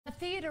A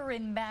theater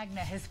in Magna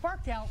has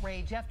sparked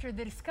outrage after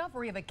the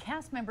discovery of a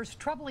cast member's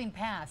troubling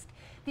past.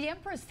 The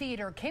Empress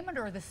Theatre came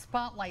under the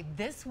spotlight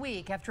this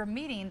week after a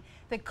meeting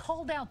that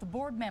called out the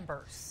board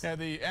members.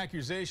 And the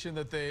accusation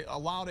that they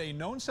allowed a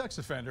known sex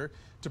offender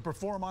to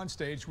perform on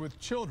stage with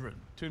children.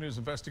 2 News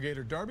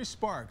investigator Darby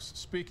Sparks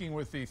speaking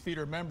with the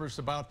theater members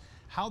about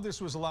how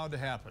this was allowed to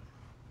happen.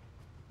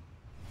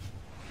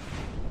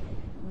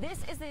 This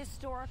is the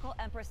historical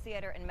Empress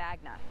Theatre in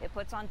Magna. It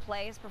puts on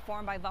plays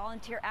performed by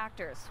volunteer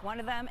actors, one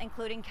of them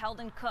including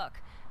Keldon Cook,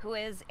 who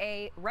is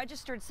a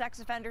registered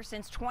sex offender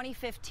since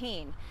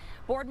 2015.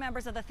 Board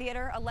members of the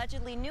theater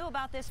allegedly knew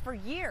about this for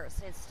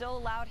years. It still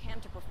allowed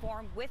him to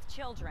perform with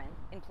children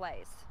in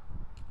plays.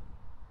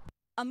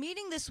 A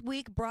meeting this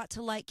week brought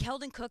to light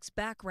Keldon Cook's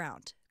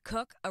background.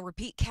 Cook, a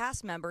repeat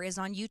cast member, is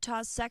on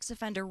Utah's sex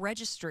offender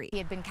registry. He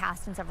had been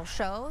cast in several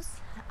shows,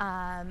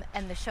 and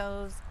the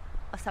shows,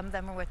 some of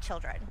them were with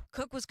children.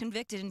 Cook was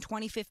convicted in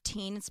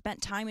 2015 and spent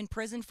time in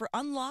prison for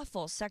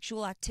unlawful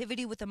sexual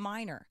activity with a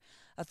minor,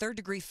 a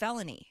third-degree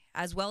felony,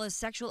 as well as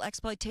sexual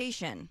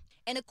exploitation.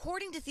 And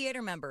according to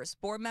theater members,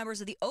 board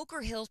members of the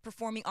Ochre Hills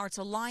Performing Arts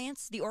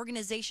Alliance, the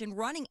organization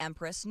running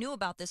Empress, knew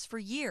about this for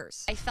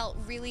years. I felt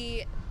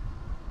really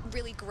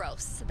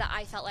gross that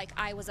I felt like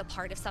I was a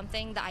part of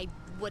something that I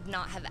would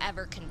not have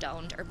ever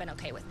condoned or been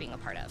okay with being a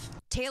part of.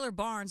 Taylor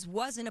Barnes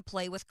was in a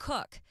play with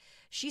Cook.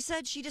 She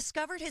said she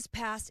discovered his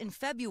past in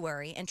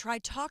February and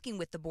tried talking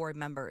with the board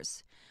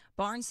members.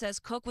 Barnes says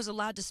Cook was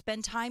allowed to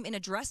spend time in a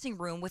dressing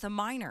room with a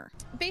minor.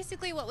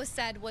 Basically what was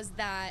said was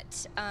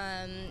that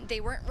they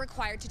weren't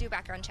required to do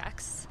background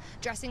checks.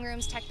 Dressing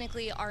rooms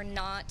technically are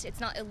not, it's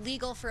not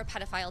illegal for a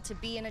pedophile to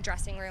be in a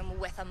dressing room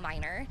with a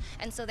minor,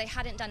 and so they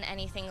hadn't done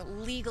anything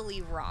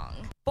legally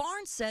wrong.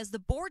 Barnes says the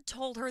board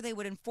told her they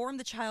would inform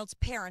the child's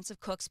parents of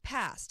Cook's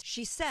past.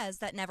 She says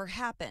that never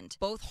happened.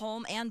 Both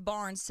Holm and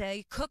Barnes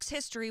say Cook's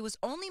history was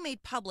only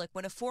made public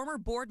when a former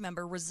board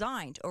member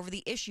resigned over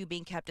the issue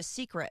being kept a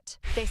secret.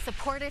 They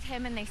supported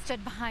him and they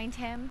stood behind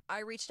him. I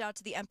reached out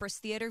to the Empress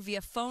Theatre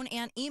via phone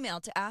and email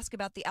to ask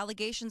about the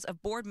allegations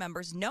of board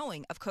members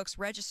knowing of Cook's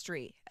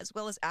registry, as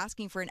well as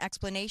asking for an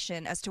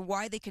explanation as to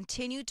why they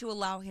continued to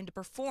allow him to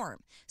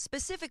perform,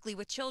 specifically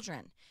with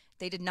children.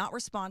 They did not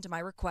respond to my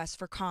request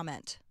for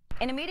comment.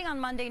 In a meeting on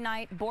Monday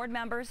night, board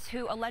members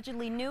who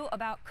allegedly knew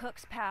about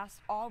Cook's past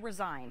all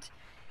resigned.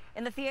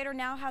 And the theater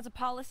now has a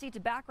policy to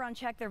background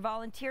check their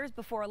volunteers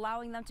before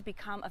allowing them to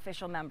become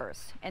official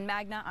members. In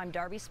Magna, I'm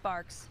Darby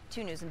Sparks,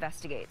 2 News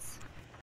Investigates.